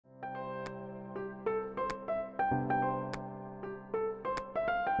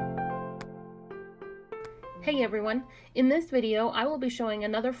Hey everyone! In this video I will be showing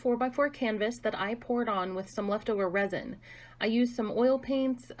another 4x4 canvas that I poured on with some leftover resin. I used some oil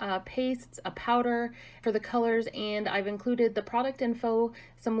paints, pastes, a powder for the colors, and I've included the product info,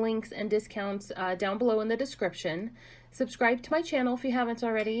 some links and discounts down below in the description. Subscribe to my channel if you haven't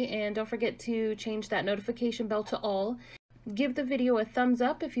already, and don't forget to change that notification bell to all. Give the video a thumbs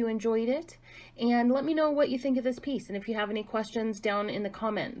up if you enjoyed it, and let me know what you think of this piece and if you have any questions down in the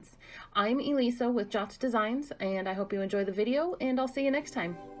comments. I'm Elisa with Jots Designs, and I hope you enjoy the video, and I'll see you next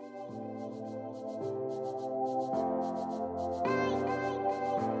time.